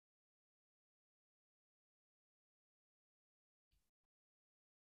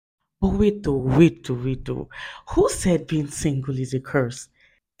But wait though. Who said being single is a curse?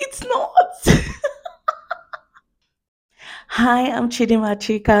 It's not. Hi, I'm Chidima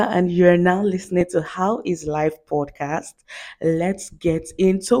Chika, and you're now listening to How is Life podcast. Let's get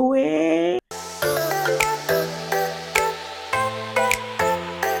into it.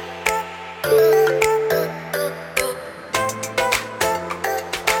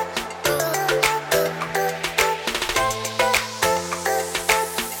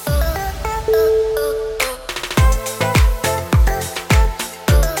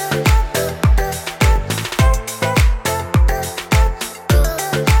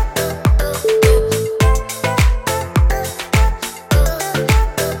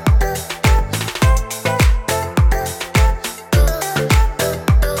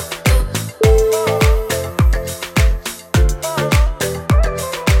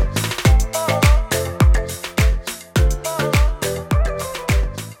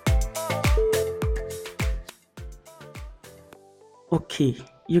 Okay,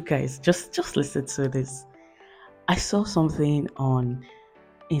 you guys, just listen to this. I saw something on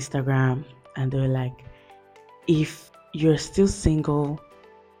Instagram, and they were like, if you're still single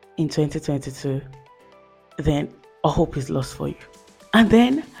in 2022, then all hope is lost for you. And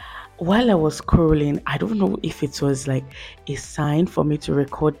then while I was scrolling, I don't know if it was like a sign for me to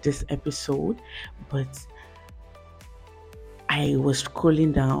record this episode, but I was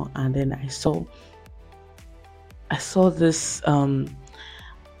scrolling down and then I saw this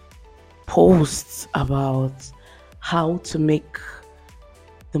post about how to make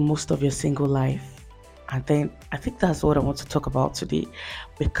the most of your single life. And then I think that's what I want to talk about today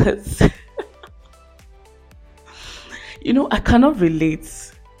because I cannot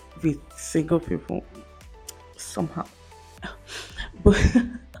relate with single people somehow. But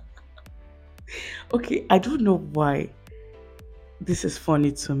okay, I don't know why this is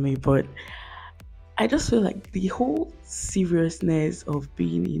funny to me, but I just feel like the whole seriousness of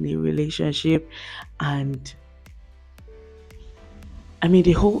being in a relationship and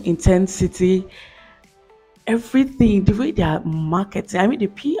the whole intensity, everything, the way they are marketing, the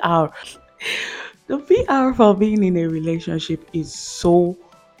PR, the PR for being in a relationship is so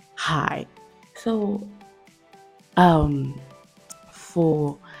high. So, um,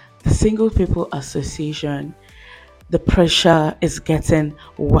 for the Single People Association, the pressure is getting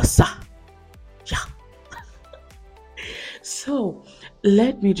worse. Yeah. So,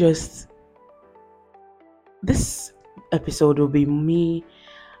 let me just this episode will be me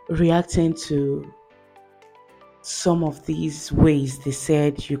reacting to some of these ways they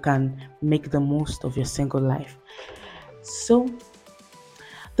said you can make the most of your single life. So,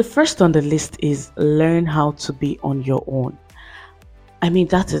 the first on the list is learn how to be on your own.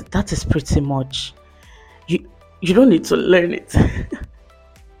 That is pretty much you you don't need to learn it.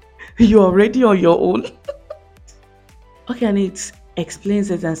 You're already on your own. Okay, and it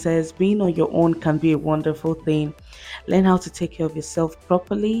explains it and says being on your own can be a wonderful thing. Learn how to take care of yourself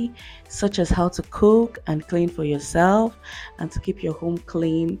properly, such as how to cook and clean for yourself and to keep your home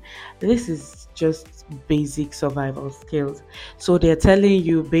clean. This is just basic survival skills. So they're telling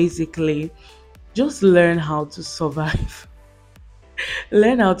you basically just learn how to survive.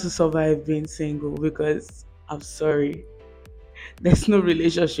 Learn how to survive being single because I'm sorry, there's no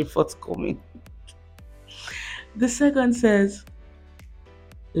relationship forthcoming. The second says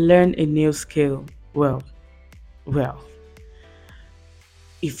learn a new skill. Well,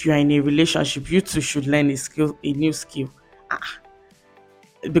 if you're in a relationship, you too should learn a new skill. Ah,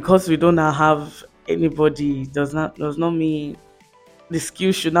 because we don't now have anybody does not mean the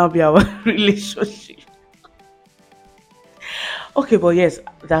skill should now be our relationship. Okay, but yes,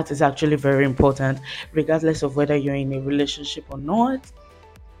 that is actually very important. Regardless of whether you're in a relationship or not,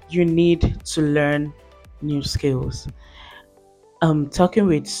 you need to learn new skills. Talking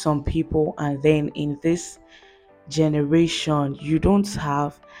with some people, and then in this generation, you don't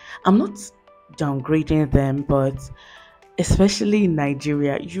have. I'm not downgrading them, but especially in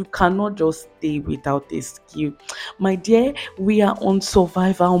Nigeria, you cannot just stay without a skill. My dear, we are on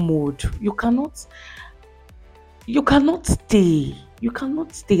survival mode. You cannot stay. You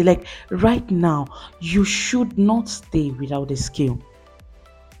cannot stay. Like right now, you should not stay without a skill.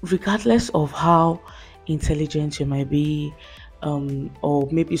 Regardless of how intelligent you might be, or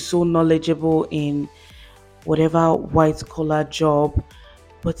maybe so knowledgeable in whatever white collar job,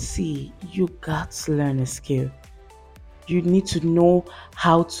 but see, you got to learn a skill. You need to know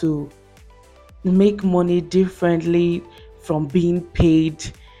how to make money differently from being paid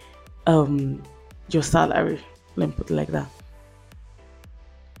um your salary. Let me put it like that.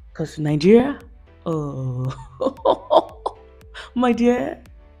 Because Nigeria, oh, my dear,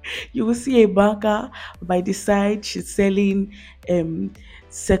 You will see a banker by the side. She's selling um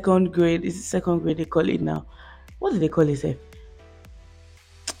second grade. Is it second grade they call it now? What do they call it? Sef?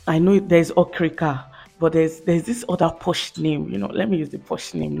 I know there's okrika, but there's this other posh name. Let me use the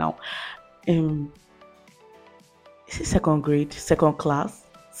posh name now. Um, is it second grade, second class,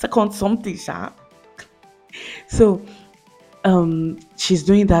 second something, sha? So she's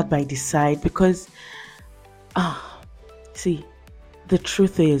doing that by the side because see, the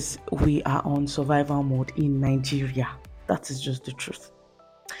truth is we are on survival mode in Nigeria. That is just the truth.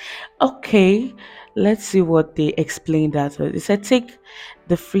 Okay, let's see what they explained that. They said take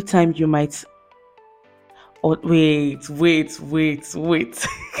the free time you might. Oh, wait.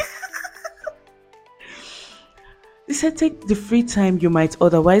 They said take the free time you might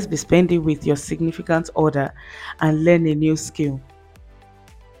otherwise be spending with your significant other and learn a new skill.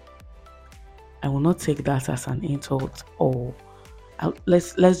 I will not take that as an insult or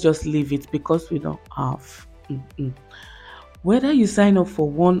let's just leave it because we don't have. Whether you sign up for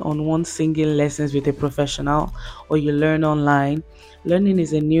one-on-one singing lessons with a professional or you learn online, learning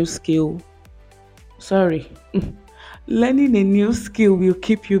is a new skill. Sorry. Learning a new skill will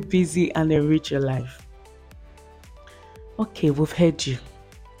keep you busy and enrich your life. Okay, we've heard you.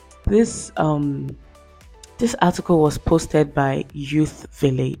 This this article was posted by Youth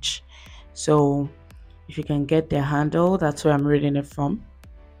Village. So if you can get their handle, that's where I'm reading it from.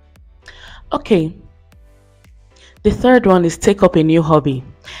 Okay, the third one is take up a new hobby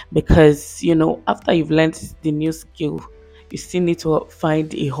because after you've learned the new skill, you still need to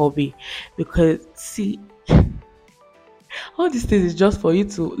find a hobby because see, all these things is just for you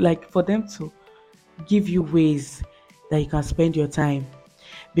to like for them to give you ways that you can spend your time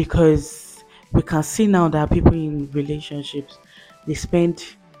because we can see now that people in relationships they spend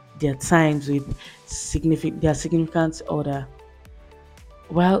their times with significant other.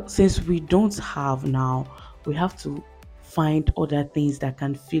 Well, since we don't have now, we have to find other things that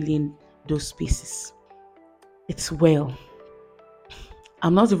can fill in those spaces. It's well.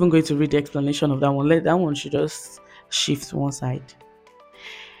 I'm not even going to read the explanation of that one. Let that one should just shift one side.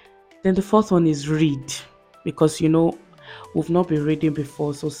 Then the fourth one is read. Because we've not been reading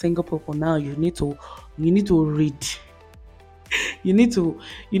before. So single people now you need to read. You need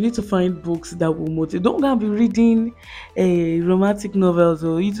to find books that will motivate. Don't go and be reading romantic novels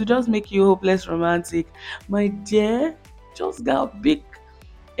or it will just make you hopeless romantic. My dear, just go big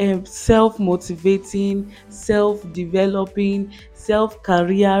self-motivating, self-developing,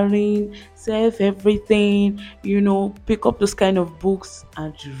 self-careering, self-everything. Pick up those kind of books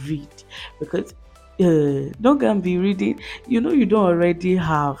and read because don't go and be reading. You don't already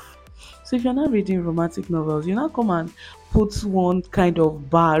have. So if you're not reading romantic novels, you now come and put one kind of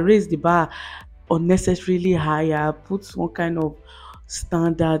bar, raise the bar unnecessarily higher, put one kind of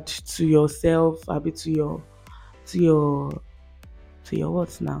standard to yourself, a bit to your to your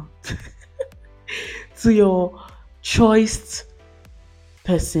what now? To your choiced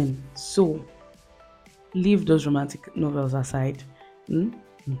person. So leave those romantic novels aside. Mm?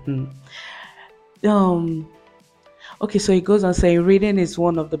 Mhm. Um okay, so it goes on saying reading is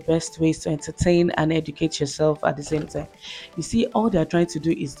one of the best ways to entertain and educate yourself at the same time. You see, all they're trying to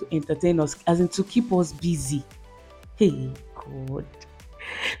do is to entertain us, as in to keep us busy. Hey God.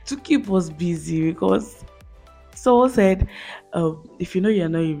 To keep us busy because someone said, if you know you're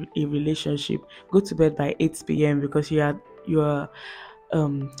not in a relationship, go to bed by 8 p.m. because you are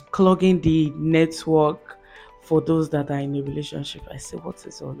clogging the network for those that are in a relationship. I say, what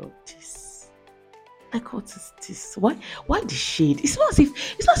is all of this? Like, what is this? Why the shade? It's not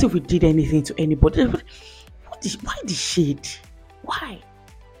as if we did anything to anybody. Why the shade? Why?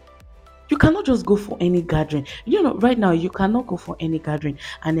 You cannot just go for any gathering. Right now you cannot go for any gathering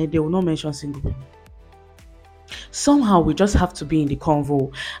and then they will not mention single people. Somehow we just have to be in the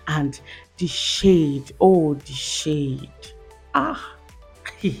convo and the shade. Oh, the shade. Ah.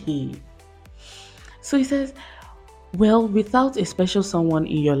 So he says, well, without a special someone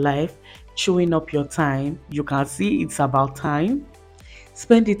in your life chewing up your time, you can see it's about time.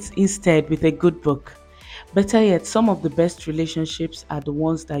 Spend it instead with a good book. Better yet, some of the best relationships are the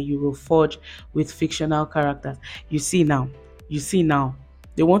ones that you will forge with fictional characters. You see now.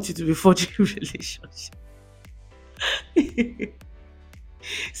 They want you to be forging relationships.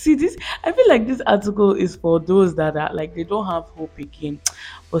 See this, I feel like this article is for those that are like they don't have hope again.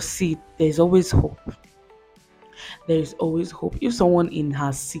 But see, there's always hope. There is always hope. If someone in her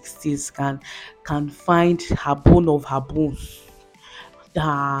 60s can find her bone of her bones,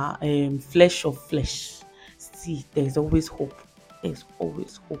 her flesh of flesh, see, there's always hope. There's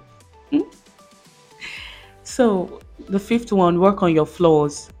always hope. Hmm? So the fifth one, work on your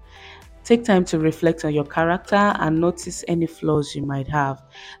flaws. Take time to reflect on your character and notice any flaws you might have.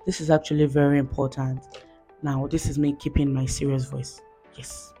 This is actually very important. Now, this is me keeping my serious voice.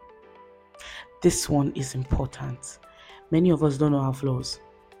 Yes, this one is important. Many of us don't know our flaws.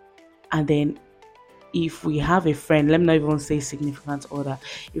 And then, if we have a friend, let me not even say significant other,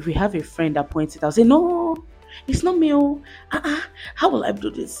 if we have a friend that points it out, say, no, it's not me. Oh, how will I do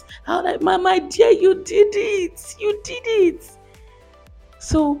this? How will I, my dear, you did it. You did it.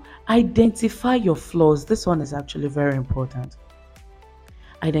 So identify your flaws. This one is actually very important.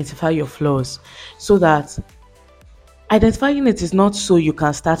 Identify your flaws so that identifying it is not so you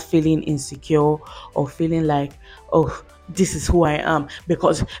can start feeling insecure or feeling like, oh, this is who I am,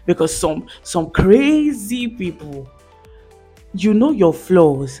 because some crazy people, you know your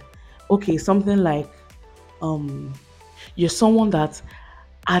flaws. Okay, something like um you're someone that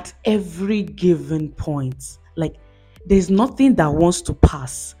at every given point, like there's nothing that wants to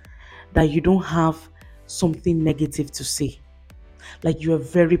pass that you don't have something negative to say. Like you are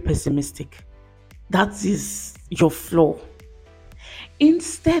very pessimistic. That is your flaw.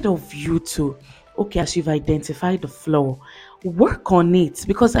 Instead of you to, okay, as you've identified the flaw, work on it,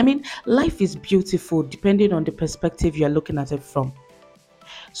 because I mean life is beautiful depending on the perspective you're looking at it from.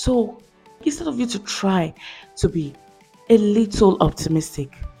 So instead of you to try to be a little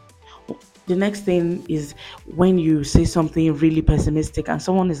optimistic, the next thing is when you say something really pessimistic and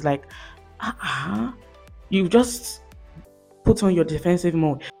someone is like, uh-uh, you just put on your defensive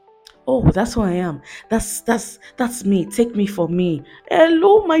mode. Oh, that's who I am. That's me. Take me for me.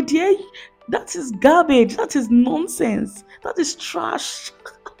 Hello, my dear. That is garbage. That is nonsense. That is trash.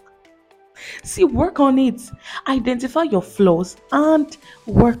 See, work on it. Identify your flaws and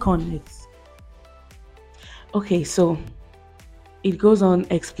work on it. Okay, so it goes on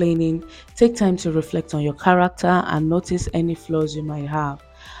explaining, take time to reflect on your character and notice any flaws you might have.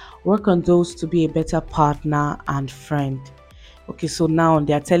 Work on those to be a better partner and friend. Okay, so now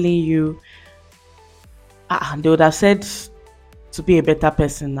they're telling you, they would have said to be a better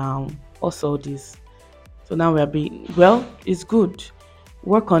person now. Also, this. So now we're being, well, it's good.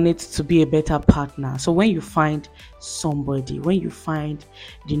 Work on it to be a better partner. So when you find somebody, when you find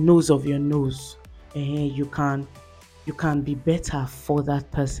the nose of your nose, you can be better for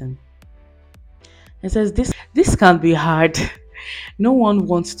that person. It says this can be hard. No one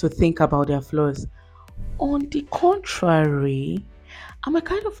wants to think about their flaws. On the contrary, I'm a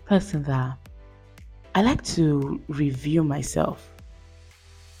kind of person that I like to review myself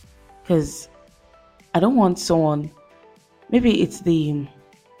because I don't want someone, maybe it's the,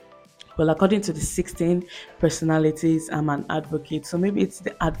 well, according to the 16 personalities, I'm an advocate. So maybe it's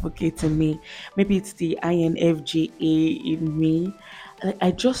the advocate in me, maybe it's the INFJA in me.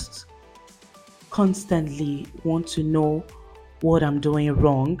 I just constantly want to know what I'm doing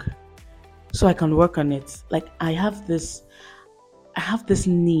wrong so I can work on it. Like I have this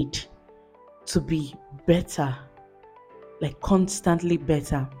need to be better, like constantly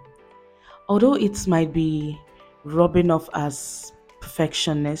better. Although it might be rubbing off as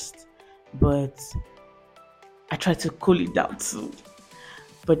perfectionist, but I try to cool it down too.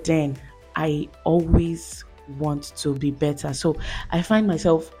 But then I always want to be better. So I find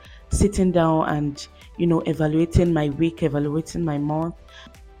myself sitting down and, evaluating my week, evaluating my month,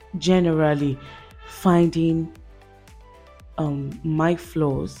 generally finding my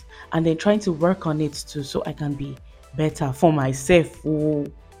flaws and then trying to work on it too so I can be better for myself. Oh,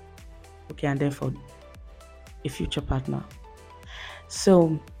 okay, and then for a future partner.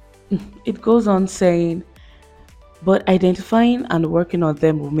 So it goes on saying, but identifying and working on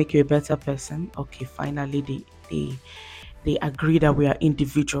them will make you a better person. Okay, finally they agree that we are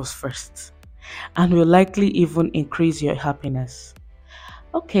individuals first and will likely even increase your happiness.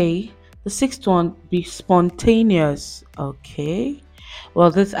 Okay, the sixth one, be spontaneous. Okay, well,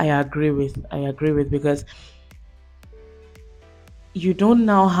 this I agree with. I agree with because you don't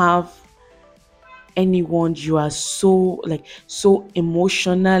now have anyone you are so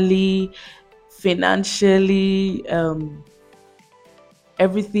emotionally, financially,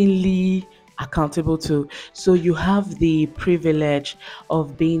 everythingly accountable to. So you have the privilege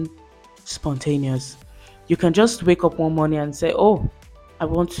of being spontaneous. You can just wake up one morning and say, oh, I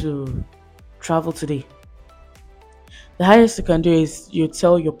want to travel today. The highest you can do is you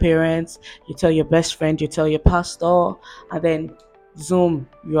tell your parents, you tell your best friend, you tell your pastor, and then zoom,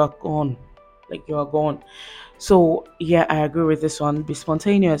 you are gone. Like you are gone. So yeah, I agree with this one. Be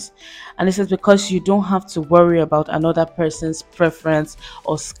spontaneous. And this is because you don't have to worry about another person's preference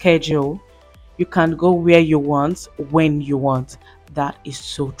or schedule. You can go where you want, when you want. That is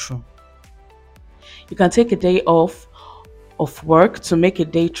so true. You can take a day off of work to make a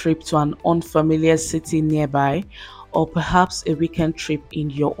day trip to an unfamiliar city nearby, or perhaps a weekend trip in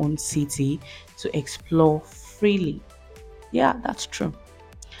your own city to explore freely. Yeah, that's true.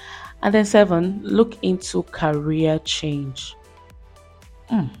 And then seven, look into career change.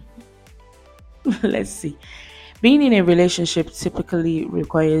 Let's see. Being in a relationship typically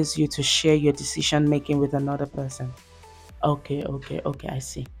requires you to share your decision making with another person. Okay, I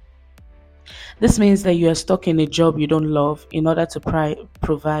see. This means that you are stuck in a job you don't love in order to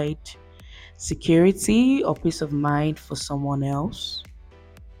provide security or peace of mind for someone else.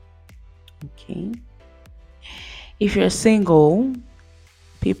 Okay. If you're single,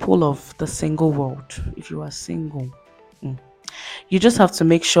 people of the single world, if you are single, mm, you just have to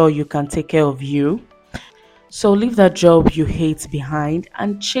make sure you can take care of you. So leave that job you hate behind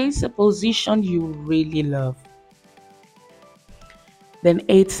and chase a position you really love. Then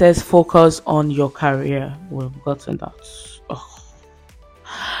eight says focus on your career. We've gotten that. Oh.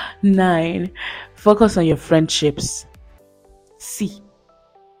 Nine, focus on your friendships. See,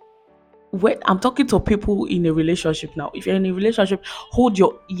 when I'm talking to people in a relationship now, if you're in a relationship, hold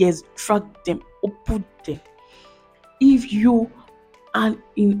your ears, drag them, open them. If you are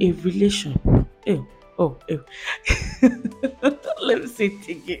in a relationship, ew, oh, ew. Let me say it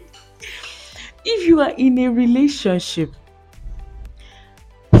again. If you are in a relationship,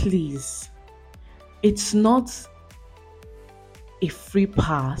 please, it's not a free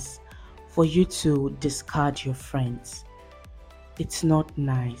pass for you to discard your friends. It's not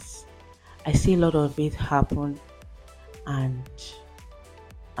nice. I see a lot of it happen, and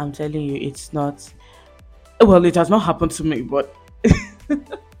I'm telling you, it's not. Well, it has not happened to me, but the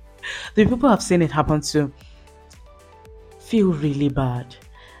people I've seen it happen to feel really bad.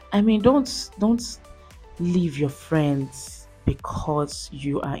 I mean, don't leave your friends because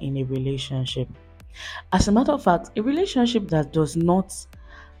you are in a relationship. As a matter of fact, a relationship that does not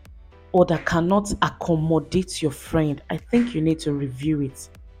or that cannot accommodate your friend, I think you need to review it.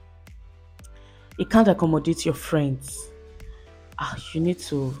 It can't accommodate your friends. You need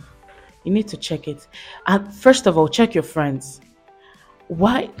to check it. And first of all, check your friends.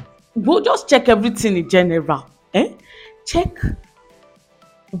 Why? We'll just check everything in general. Eh? Check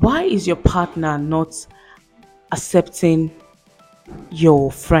why is your partner not accepting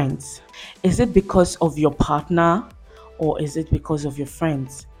your friends? Is it because of your partner or is it because of your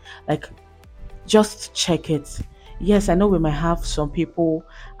friends? Like, just check it. Yes, I know we might have some people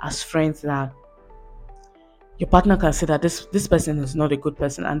as friends that your partner can say that this person is not a good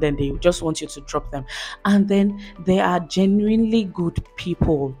person and then they just want you to drop them. And then they are genuinely good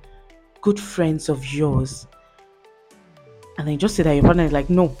people, good friends of yours. And then you just say that your partner is like,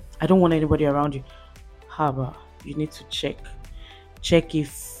 no, I don't want anybody around you. Haba, you need to check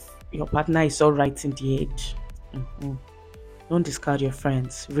if your partner is all right in the head. Mhm. Don't discard your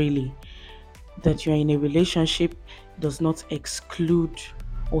friends, really. That you're in a relationship does not exclude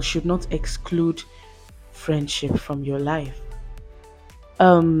or should not exclude friendship from your life.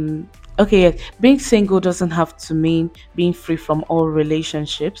 Okay, yeah, being single doesn't have to mean being free from all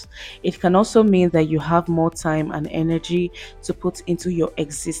relationships. It can also mean that you have more time and energy to put into your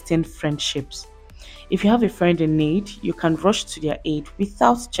existing friendships. If you have a friend in need, you can rush to their aid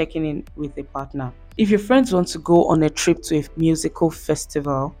without checking in with a partner. If your friends want to go on a trip to a musical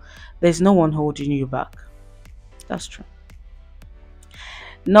festival, there's no one holding you back. That's true.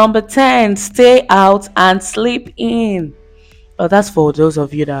 Number 10, stay out and sleep in. Oh, that's for those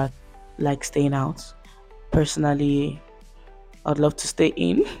of you that like staying out. Personally, I'd love to stay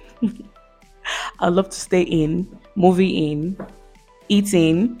in. I'd love to stay in, movie in,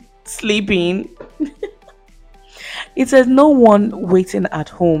 eating, sleeping. It says no one waiting at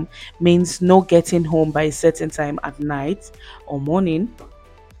home means no getting home by a certain time at night or morning.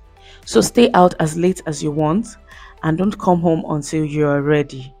 So stay out as late as you want and don't come home until you are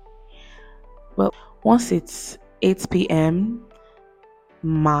ready. Well, once it's 8 p.m.,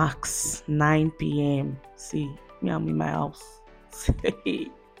 max 9 p.m. See, me, I'm in my house.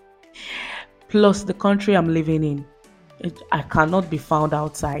 Plus, the country I'm living in, I cannot be found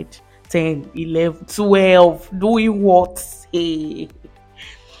outside 10, 11, 12, doing what? Hey,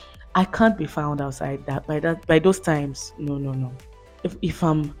 I can't be found outside by those times. No, no, no. If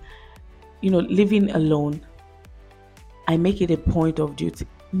I'm living alone, I make it a point of duty.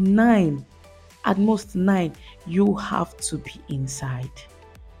 9, at most 9, you have to be inside.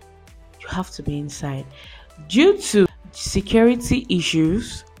 You have to be inside due to security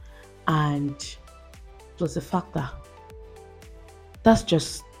issues and plus the fact that that's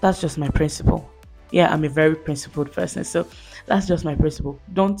just my principle. Yeah, I'm a very principled person, so that's just my principle.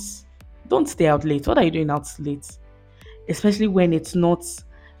 Don't stay out late. What are you doing out late? especially when it's not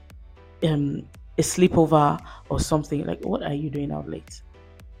um a sleepover or something. Like, what are you doing out late?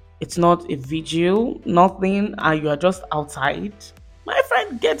 It's not a vigil, nothing, and you are just outside. My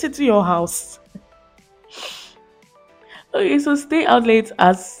friend, get into your house. Okay, so stay out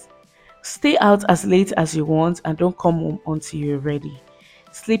as late as you want and don't come home until you're ready.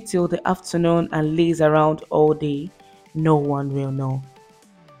 Sleep till the afternoon and laze around all day. No one will know.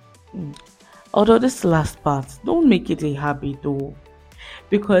 Although this last part, don't make it a habit though.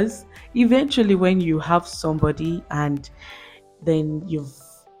 Because eventually when you have somebody and then you've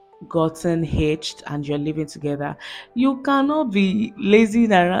gotten hitched and you're living together, you cannot be lazy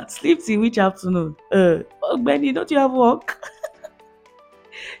around. Sleep till which afternoon? Benny, don't you have work?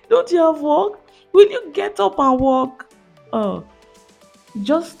 Don't you have work? Will you get up and walk? Oh,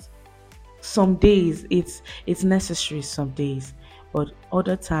 just some days it's necessary some days, but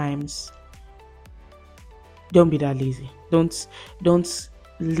other times don't be that lazy. Don't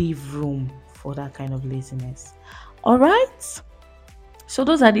leave room for that kind of laziness. All right. So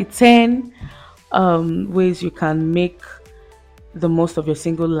those are the 10 ways you can make the most of your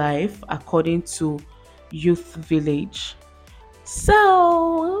single life according to Youth Village.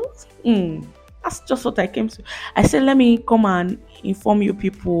 So, that's just what I came to. I said, let me come and inform you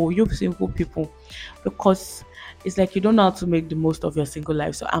people, you single people, because it's like you don't know how to make the most of your single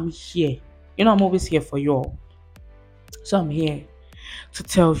life. So I'm here. I'm always here for you all. So I'm here to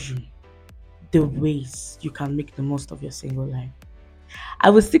tell you the ways you can make the most of your single life. I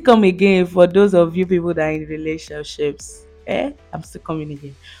will still come again for those of you people that are in relationships. I'm still coming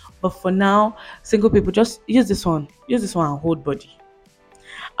again. But for now, single people, just use this one. Use this one and hold body.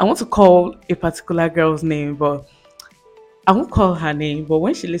 I want to call a particular girl's name, but I won't call her name. But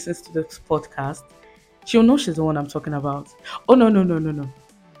when she listens to this podcast, she'll know she's the one I'm talking about. Oh no, no, no, no, no.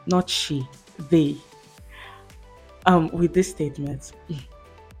 Not she. They. With this statement.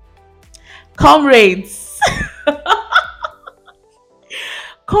 Comrades.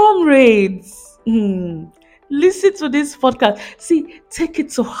 Comrades. Listen to this podcast. See, take it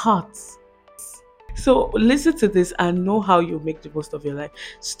to heart. So listen to this and know how you make the most of your life.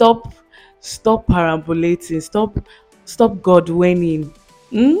 Stop parambulating. Stop God winning.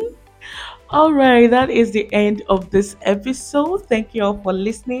 All right, that is the end of this episode. Thank you all for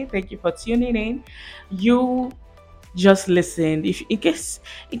listening. Thank you for tuning in. You just listened. If in case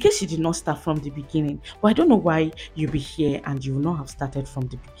you did not start from the beginning, but I don't know why you'll be here and you will not have started from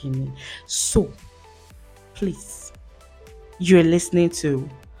the beginning. So please, you're listening to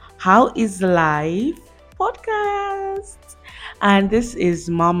How is Life podcast. And this is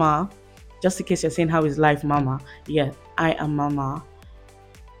Mama. Just in case you're saying how is life, Mama. Yeah, I am Mama.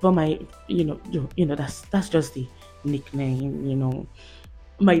 But my that's just the nickname.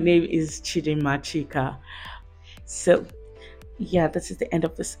 My name is Chidinma Chika. So yeah, this is the end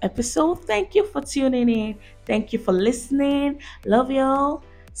of this episode. Thank you for tuning in. Thank you for listening. Love y'all.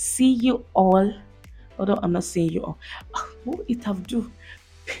 See you all. Although I'm not seeing you all. What it have do?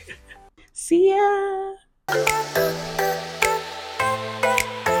 See ya.